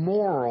kind of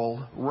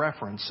moral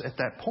reference at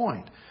that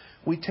point.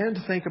 We tend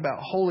to think about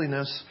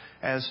holiness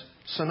as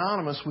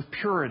synonymous with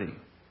purity.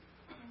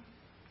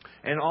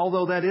 And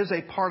although that is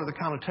a part of the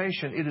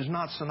connotation, it is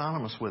not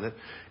synonymous with it.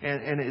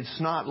 And it's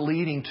not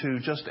leading to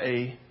just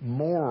a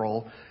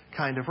moral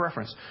kind of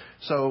reference.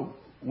 So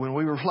when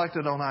we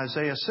reflected on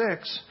Isaiah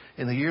 6,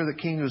 in the year that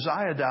King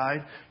Uzziah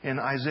died, and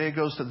Isaiah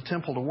goes to the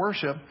temple to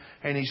worship,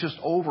 and he's just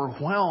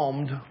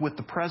overwhelmed with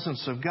the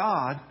presence of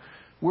God,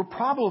 we're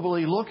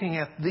probably looking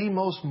at the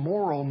most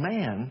moral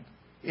man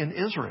in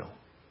Israel.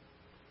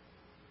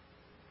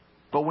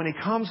 But when he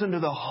comes into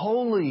the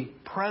holy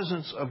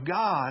presence of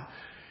God,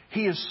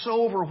 he is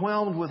so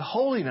overwhelmed with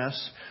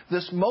holiness,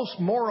 this most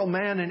moral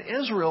man in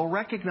Israel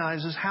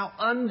recognizes how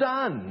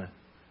undone,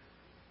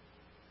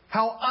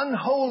 how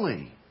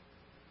unholy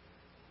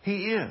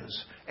he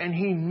is. And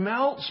he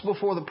melts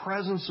before the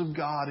presence of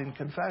God in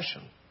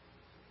confession.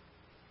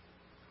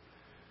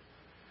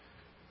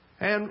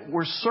 And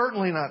we're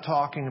certainly not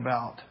talking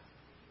about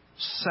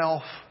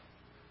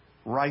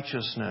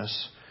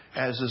self-righteousness,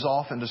 as is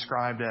often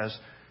described as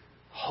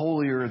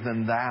holier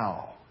than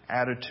thou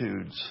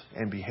attitudes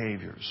and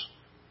behaviors.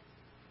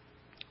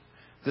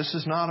 This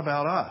is not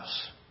about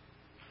us.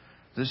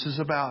 This is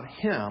about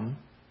Him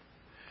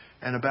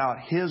and about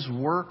His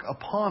work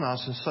upon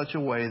us in such a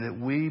way that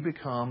we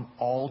become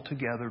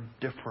altogether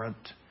different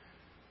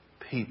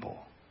people.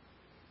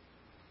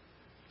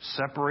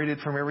 Separated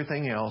from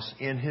everything else,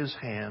 in His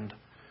hand,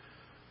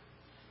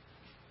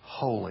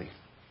 holy.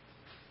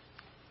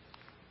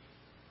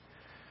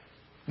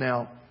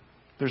 Now,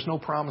 there's no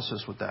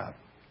promises with that.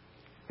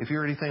 If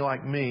you're anything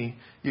like me,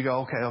 you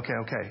go,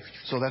 okay.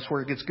 So that's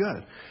where it gets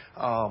good.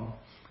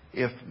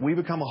 If we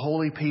become a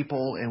holy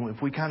people and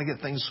if we kind of get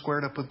things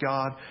squared up with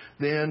God,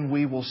 then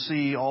we will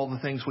see all the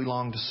things we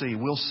long to see.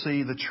 We'll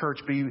see the church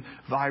be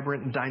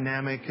vibrant and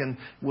dynamic, and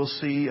we'll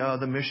see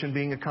the mission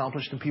being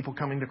accomplished and people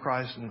coming to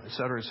Christ, and et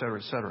cetera, et cetera,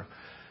 et cetera.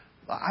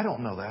 I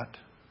don't know that.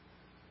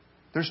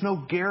 There's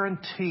no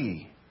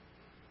guarantee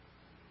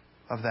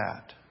of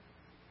that.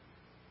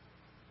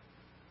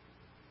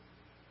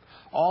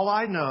 All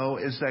I know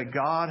is that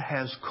God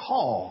has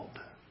called,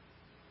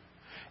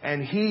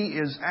 and He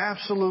is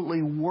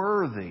absolutely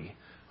worthy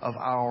of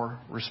our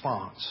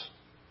response.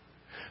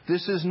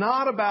 This is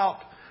not about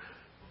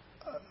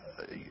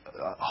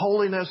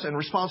holiness and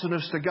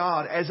responsiveness to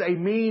God as a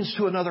means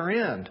to another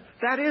end.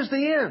 That is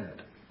the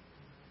end.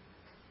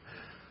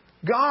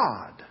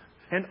 God,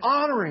 and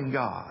honoring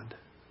God,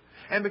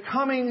 and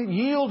becoming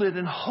yielded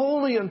and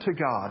holy unto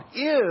God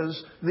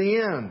is the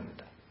end.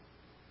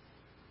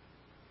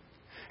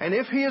 And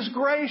if He is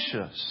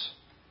gracious,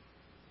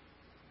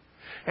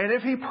 and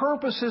if He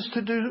purposes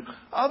to do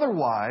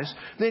otherwise,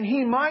 then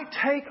He might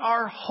take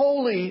our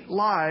holy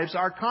lives,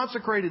 our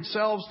consecrated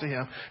selves to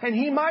Him, and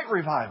He might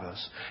revive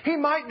us. He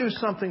might do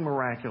something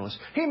miraculous.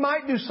 He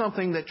might do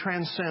something that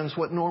transcends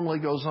what normally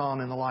goes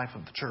on in the life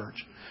of the church.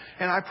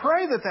 And I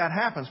pray that that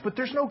happens, but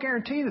there's no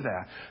guarantee to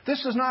that.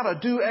 This is not a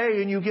do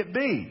A and you get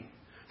B.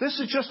 This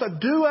is just a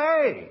do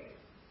A.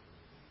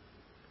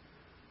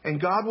 And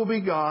God will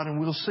be God, and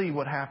we'll see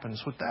what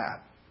happens with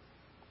that.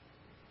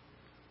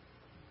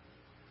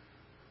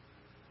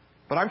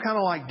 But I'm kind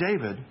of like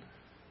David,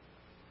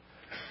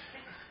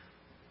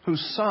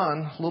 whose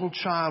son, little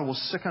child, was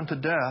sick unto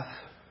death.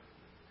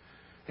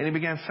 And he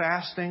began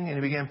fasting, and he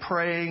began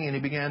praying, and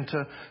he began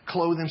to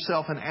clothe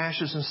himself in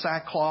ashes and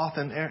sackcloth.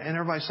 And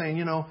everybody's saying,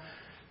 you know,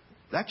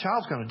 that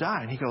child's going to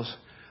die. And he goes,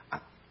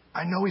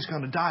 I know he's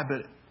going to die,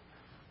 but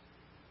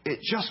it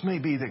just may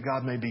be that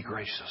God may be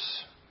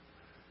gracious.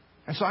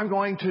 And so I'm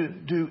going to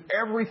do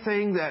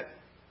everything that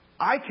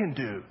I can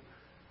do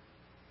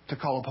to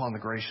call upon the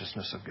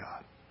graciousness of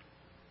God.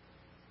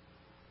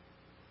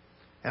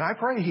 And I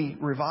pray He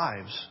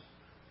revives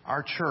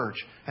our church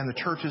and the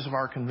churches of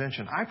our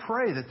convention. I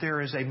pray that there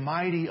is a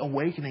mighty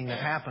awakening that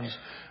happens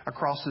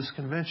across this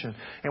convention.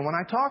 And when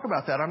I talk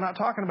about that, I'm not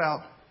talking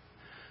about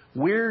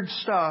weird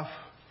stuff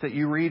that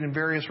you read in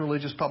various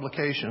religious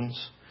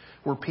publications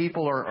where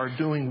people are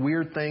doing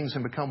weird things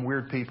and become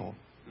weird people.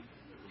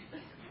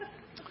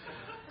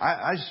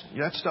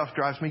 That stuff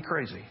drives me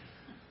crazy.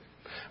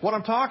 What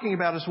I'm talking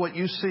about is what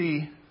you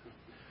see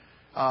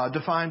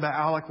defined by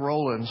Alec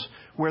Rollins,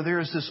 where there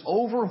is this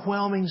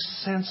overwhelming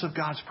sense of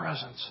God's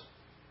presence.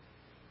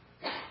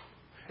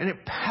 And it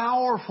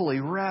powerfully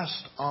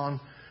rests on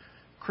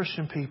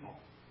Christian people.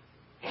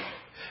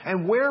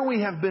 And where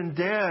we have been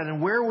dead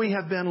and where we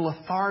have been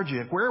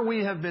lethargic, where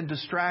we have been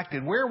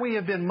distracted, where we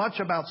have been much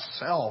about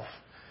self,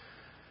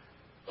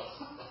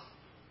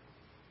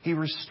 He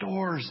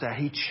restores that.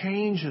 He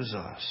changes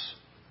us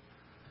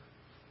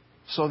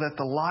so that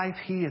the life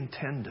He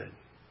intended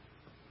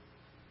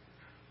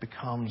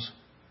becomes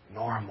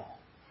normal.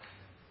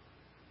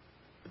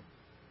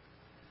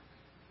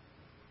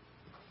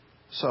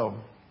 So,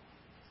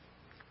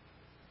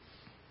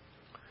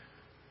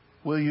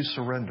 will you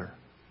surrender?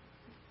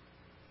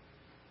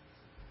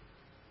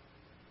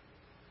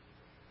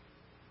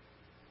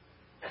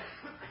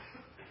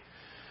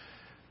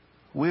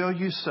 Will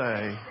you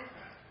say,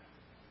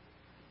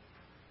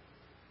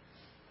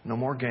 no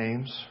more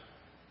games,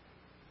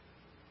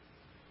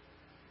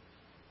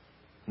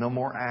 no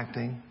more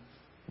acting,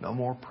 no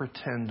more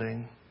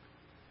pretending,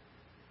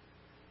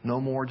 no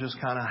more just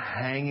kind of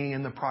hanging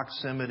in the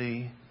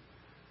proximity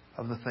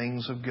of the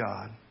things of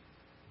God,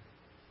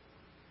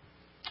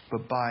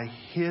 but by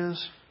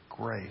His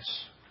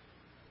grace,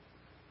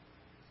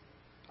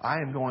 I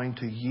am going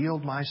to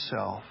yield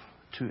myself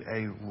to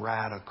a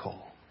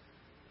radical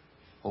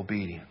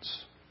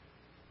obedience.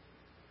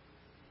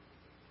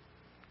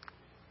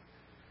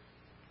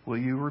 Will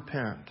you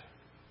repent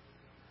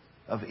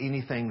of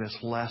anything that's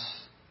less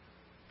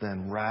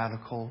than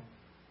radical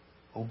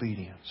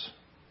obedience?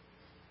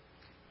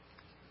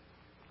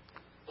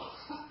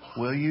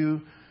 Will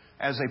you,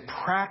 as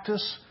a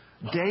practice,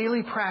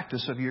 daily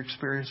practice of your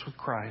experience with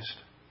Christ,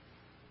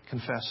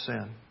 confess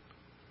sin?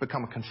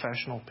 Become a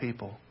confessional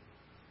people?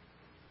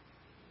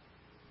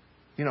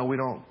 You know, we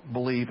don't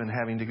believe in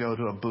having to go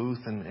to a booth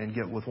and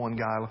get with one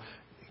guy.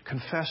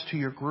 Confess to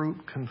your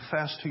group.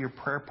 Confess to your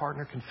prayer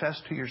partner.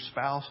 Confess to your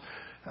spouse.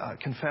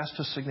 Confess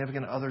to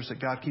significant others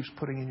that God keeps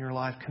putting in your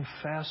life.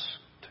 Confess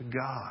to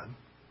God.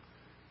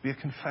 Be a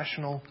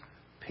confessional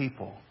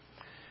people.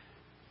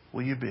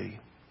 Will you be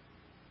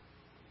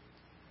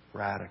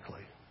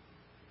radically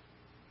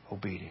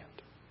obedient?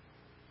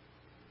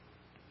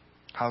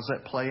 How does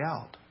that play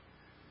out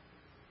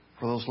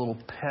for those little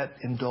pet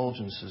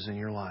indulgences in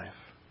your life?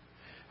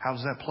 How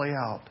does that play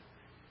out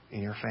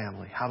in your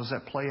family? How does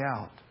that play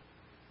out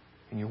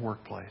in your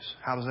workplace?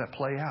 How does that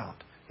play out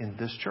in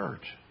this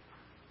church?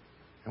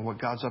 And what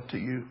God's up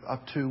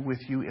to with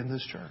you in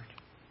this church?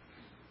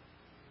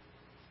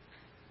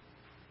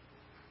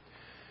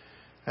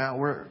 Now,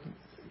 we're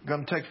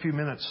going to take a few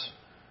minutes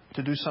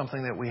to do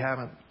something that we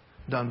haven't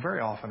done very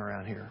often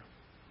around here.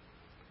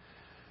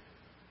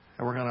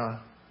 And we're going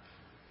to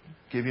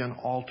give you an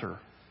altar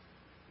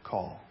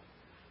call.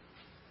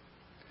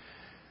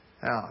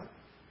 Now,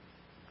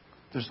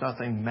 there's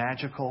nothing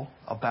magical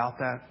about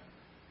that.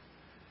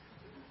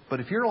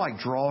 But if you're like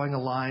drawing a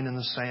line in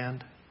the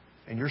sand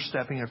and you're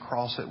stepping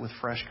across it with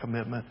fresh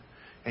commitment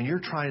and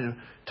you're trying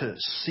to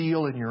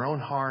seal in your own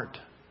heart,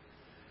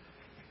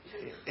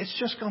 it's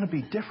just going to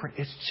be different.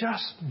 It's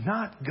just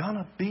not going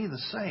to be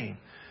the same.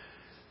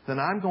 Then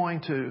I'm going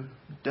to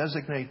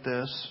designate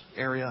this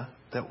area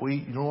that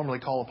we normally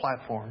call a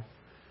platform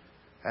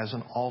as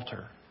an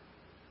altar,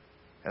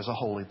 as a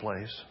holy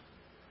place.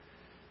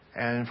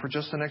 And for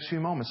just the next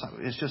few moments,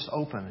 it's just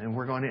open. And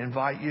we're going to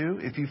invite you,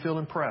 if you feel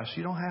impressed.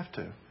 You don't have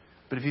to.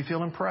 But if you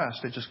feel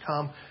impressed, to just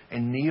come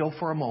and kneel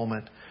for a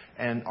moment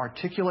and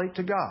articulate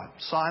to God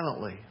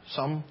silently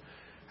some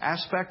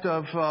aspect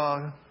of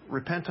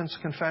repentance,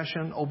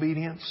 confession,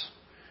 obedience,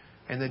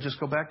 and then just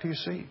go back to your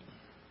seat.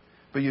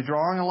 But you're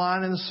drawing a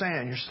line in the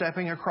sand. You're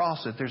stepping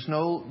across it. There's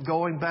no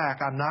going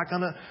back. I'm not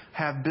going to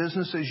have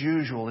business as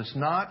usual. It's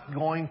not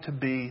going to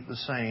be the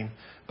same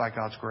by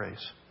God's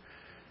grace.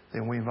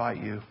 Then we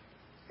invite you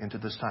into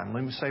this time.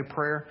 Let me say a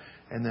prayer,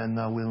 and then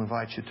we'll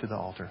invite you to the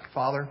altar.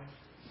 Father,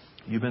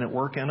 You've been at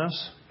work in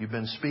us. You've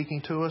been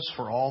speaking to us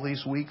for all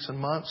these weeks and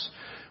months.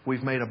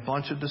 We've made a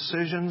bunch of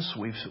decisions.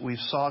 We've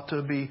sought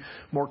to be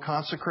more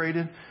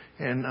consecrated.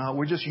 And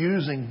we're just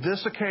using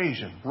this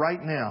occasion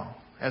right now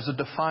as a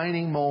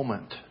defining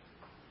moment.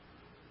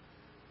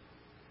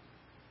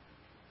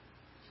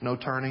 No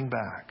turning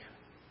back.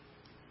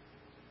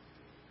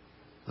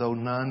 Though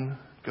none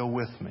go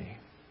with me,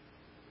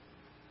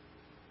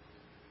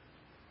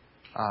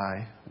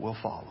 I will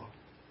follow.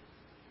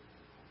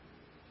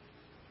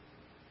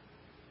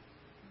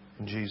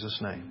 In Jesus'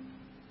 name.